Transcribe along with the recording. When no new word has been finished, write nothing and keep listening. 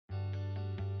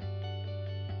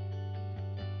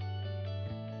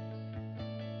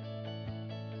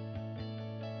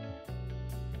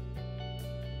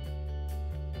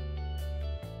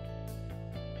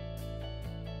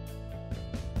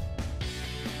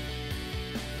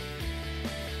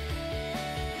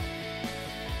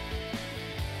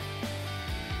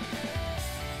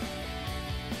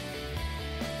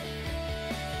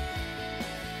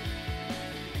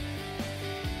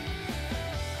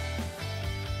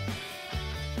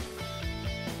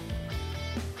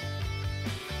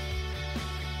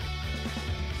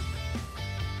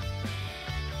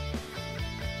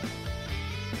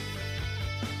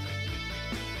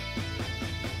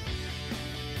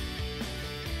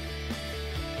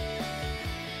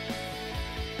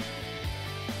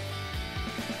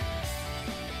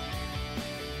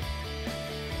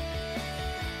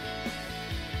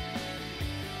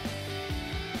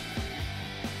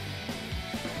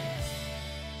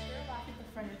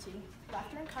fraternity,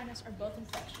 laughter and kindness are both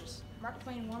infectious. Mark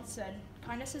Twain once said,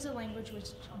 "Kindness is a language which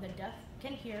the deaf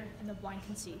can hear and the blind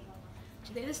can see."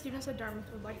 Today, the students at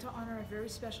Dartmouth would like to honor a very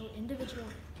special individual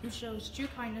who shows true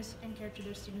kindness and care to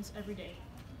their students every day.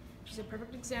 She's a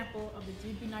perfect example of the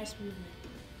Dude Be Nice movement.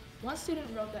 One student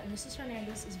wrote that Mrs.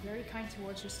 Hernandez is very kind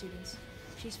towards her students.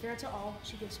 She's fair to all,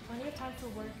 she gives plenty of time for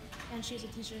work, and she's a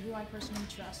teacher who I personally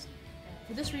trust.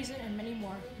 For this reason and many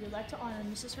more, we would like to honor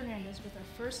Mrs. Hernandez with our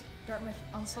first Dartmouth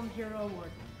Unsung Hero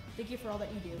Award. Thank you for all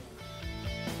that you do.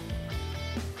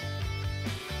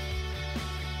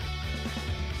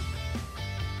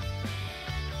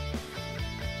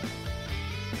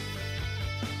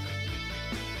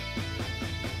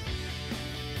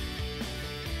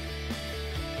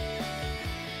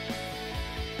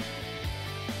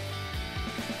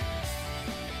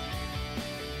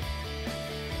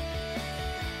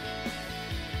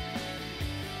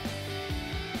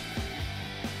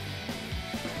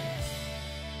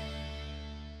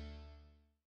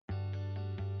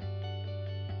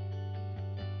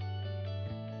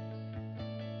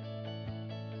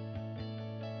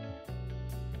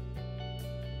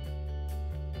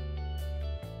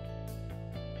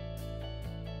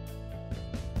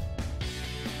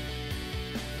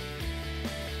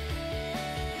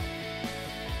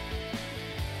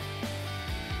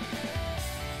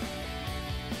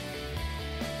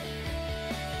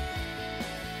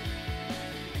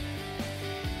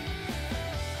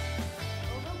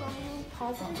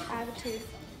 Positive attitude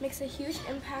makes a huge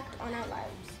impact on our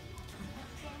lives.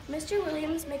 Mr.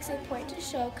 Williams makes a point to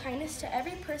show kindness to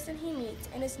every person he meets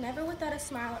and is never without a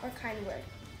smile or kind word.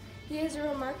 He is a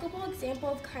remarkable example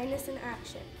of kindness in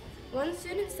action. One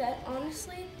student said,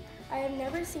 "Honestly, I have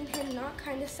never seen him not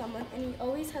kind to someone, and he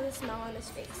always has a smile on his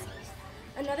face."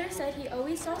 Another said he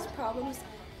always solves problems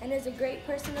and is a great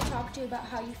person to talk to about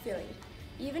how you're feeling,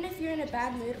 even if you're in a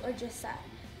bad mood or just sad.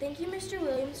 Thank you, Mr.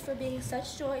 Williams, for being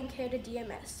such joy and care to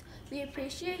DMS. We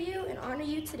appreciate you and honor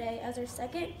you today as our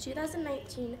second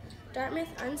 2019 Dartmouth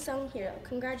Unsung Hero.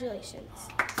 Congratulations.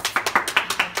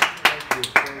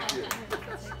 Thank you.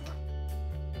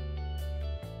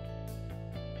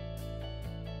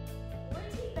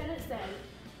 Lloyd T. Bennett said,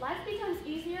 "Life becomes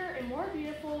easier and more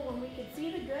beautiful when we can see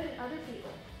the good in other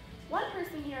people." One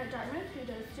person here at Dartmouth who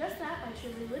does just that by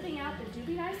truly living out the Do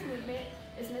Be Nice movement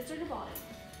is Mr. Gabaudin.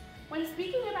 When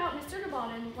speaking about Mr.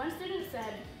 Gabaudin, one student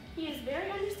said, "He is very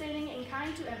understanding and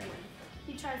kind to everyone.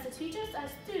 He tries to teach us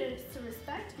as students to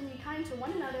respect and be kind to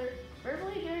one another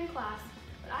verbally during class,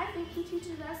 but I think he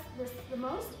teaches us this the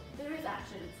most through his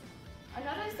actions."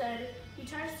 Another said, "He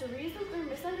tries to reason through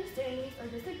misunderstandings or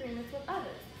disagreements with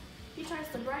others. He tries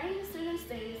to brighten the students'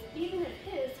 days, even if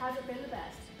his hasn't been the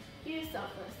best. He is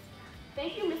selfless."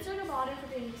 Thank you, Mr. Gabaudin, for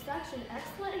being such an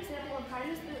excellent example of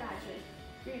kindness through action.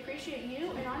 We appreciate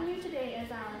you and honor you today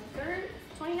as our third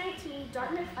 2019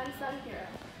 Dartmouth Unsung Hero.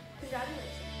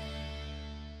 Congratulations.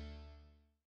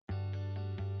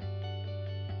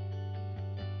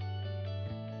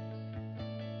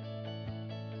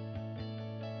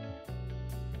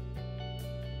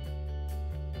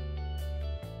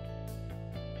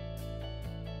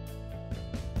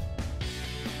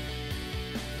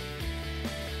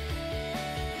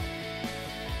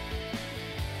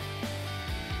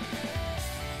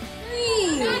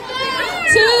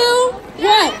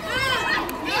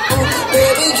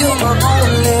 Baby, you're my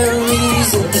only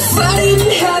reason. If I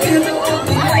didn't have you, there would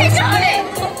be no time.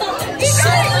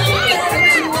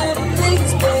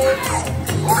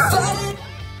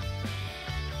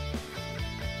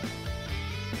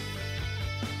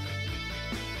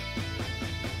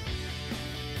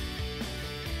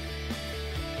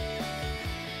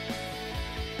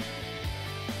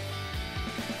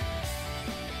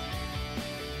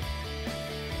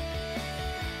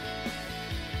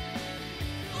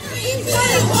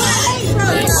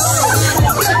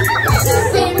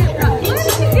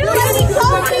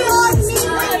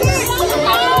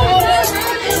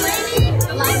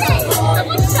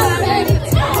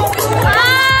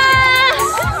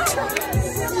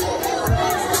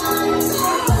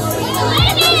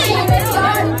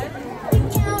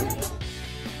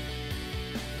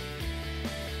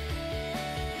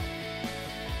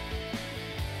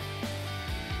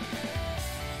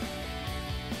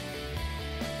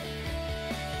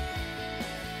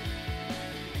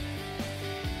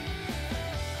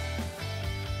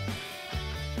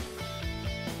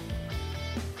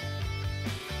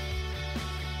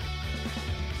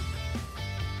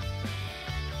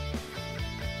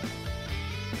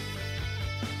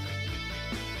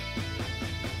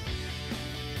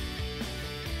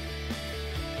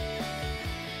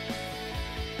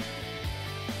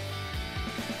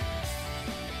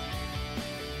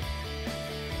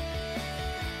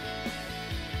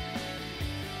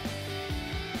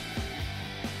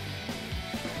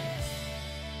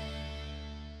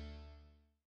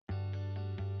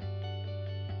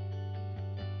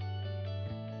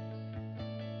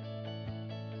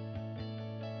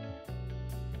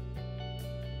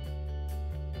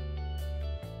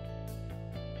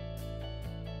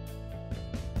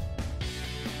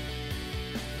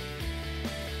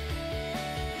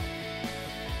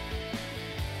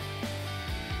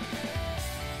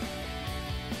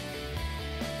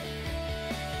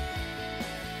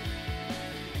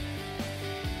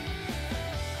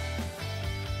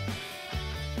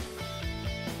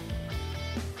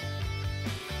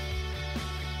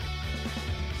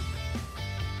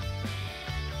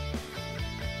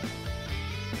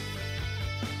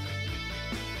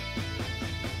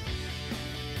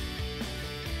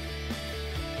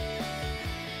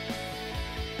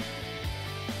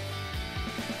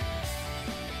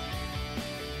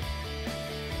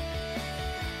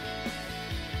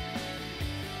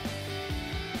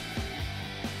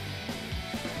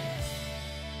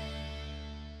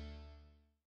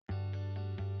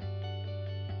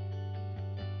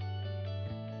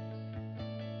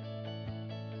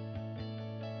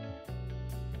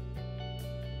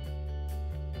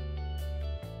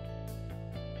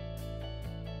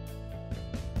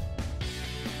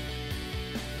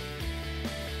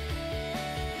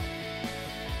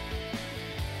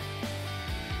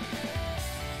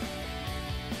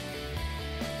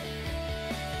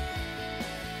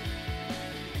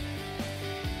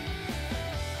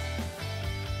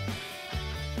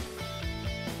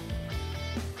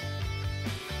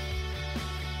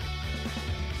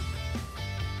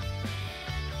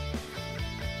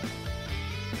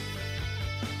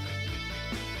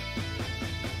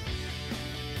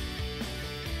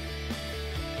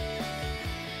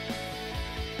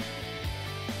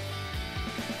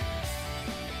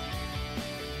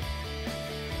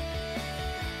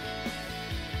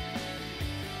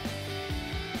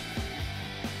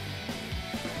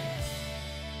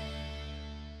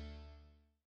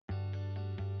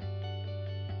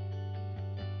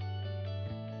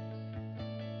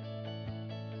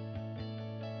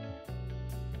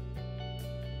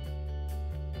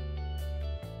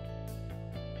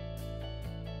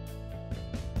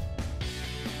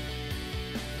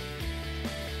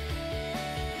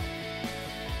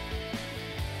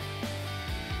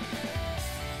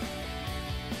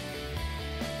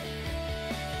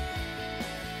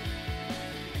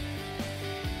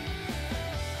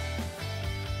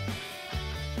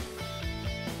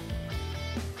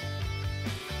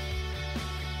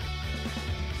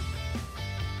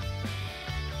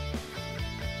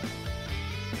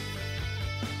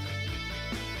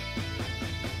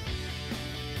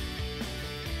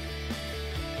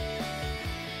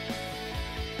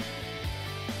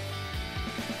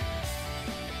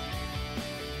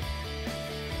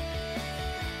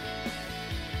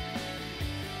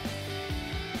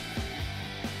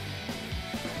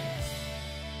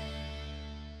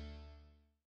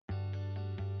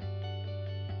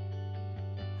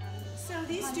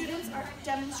 These students are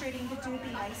demonstrating the Do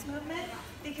Be Nice movement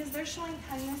because they're showing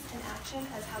kindness in action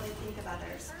as how they think of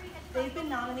others. They've been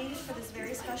nominated for this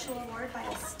very special award by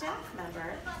a staff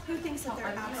member who thinks that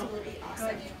they're absolutely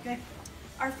awesome.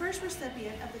 Our first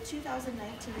recipient of the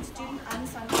 2019 Student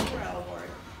Unsung Hero Award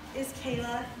is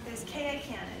Kaya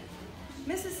Cannon.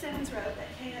 Mrs. Simmons wrote that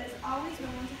Kaya is always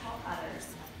willing to help others,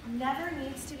 never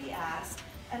needs to be asked,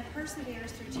 and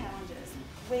perseveres through challenges.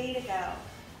 Way to go.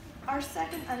 Our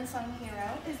second unsung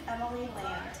hero is Emily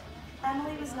Land.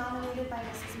 Emily was nominated by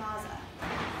Mrs. Mazza.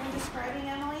 When describing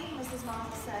Emily, Mrs.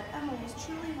 Mazza said, "Emily is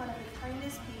truly one of the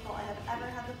kindest people I have ever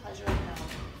had the pleasure of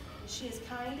knowing. She is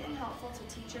kind and helpful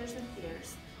to teachers and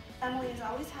peers. Emily is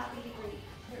always happy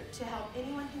to help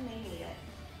anyone who may need it.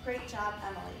 Great job,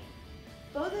 Emily."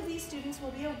 Both of these students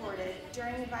will be awarded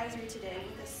during advisory today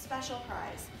with a special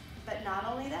prize. But not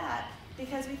only that,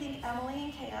 because we think Emily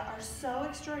and Kaya are so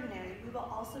extraordinary, we will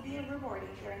also be rewarding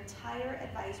their entire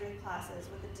advisory classes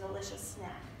with a delicious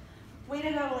snack. Way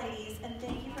to go, ladies, and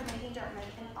thank you for making Dartmouth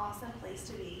an awesome place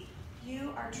to be.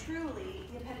 You are truly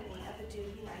the epitome of the Do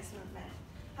Be Nice movement.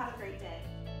 Have a great day.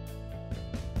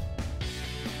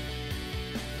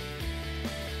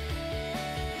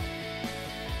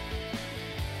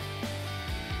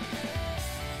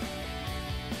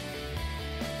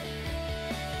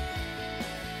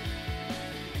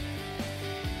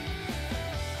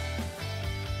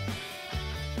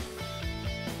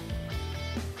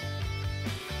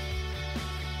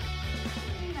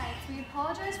 We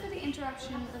apologize for the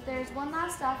interruption, but there is one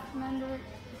last staff member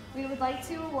we would like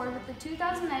to award with the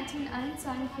 2019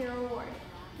 Unsung Hero Award.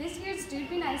 This year's Do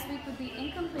Be Nice Week would be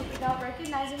incomplete without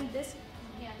recognizing this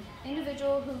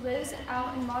individual who lives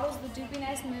out and models the Do Be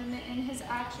Nice movement in his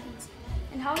actions,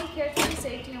 and how he cares for the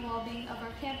safety and well-being of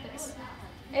our campus.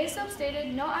 Aesop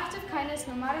stated, "No act of kindness,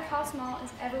 no matter how small,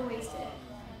 is ever wasted."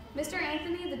 Mr.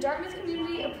 Anthony, the Dartmouth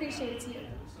community appreciates you.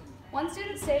 One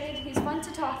student stated he's fun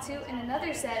to talk to, and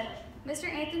another said, "Mr.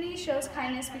 Anthony shows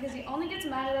kindness because he only gets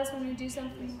mad at us when we do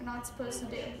something we're not supposed to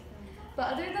do.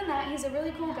 But other than that, he's a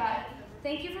really cool guy.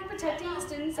 Thank you for protecting the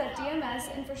students at DMS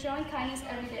and for showing kindness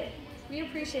every day. We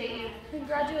appreciate you.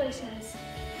 Congratulations."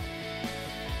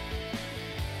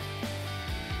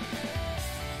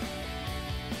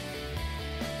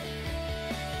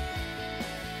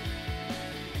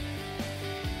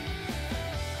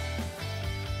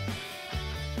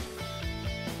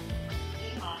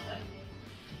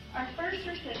 Our first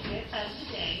recipient of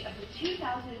today of the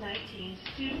 2019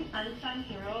 Student Unsung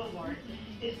Hero Award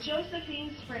is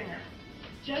Josephine Springer.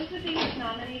 Josephine was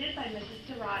nominated by Mrs.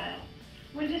 Dorado.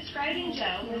 When describing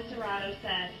Jo, Ms. Dorado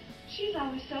said, "She's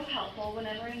always so helpful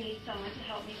whenever I need someone to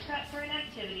help me prep for an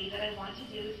activity that I want to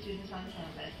do with students on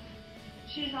campus.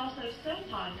 She is also so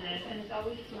positive and is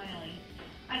always smiling.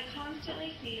 I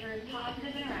constantly see her in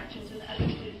positive interactions with other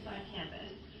students on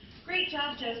campus. Great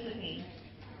job, Josephine."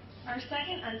 Our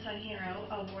second Unsung Hero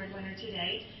Award winner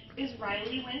today is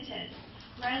Riley Winton.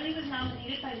 Riley was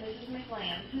nominated by Mrs.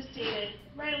 McLam, who stated,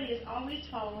 "Riley is always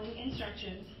following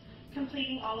instructions,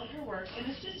 completing all of her work, and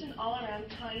is just an all-around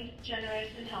kind, generous,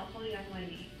 and helpful young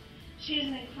lady. She is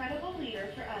an incredible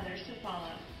leader for others to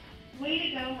follow." Way to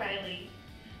go, Riley.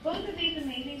 Both of these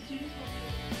amazing students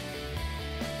will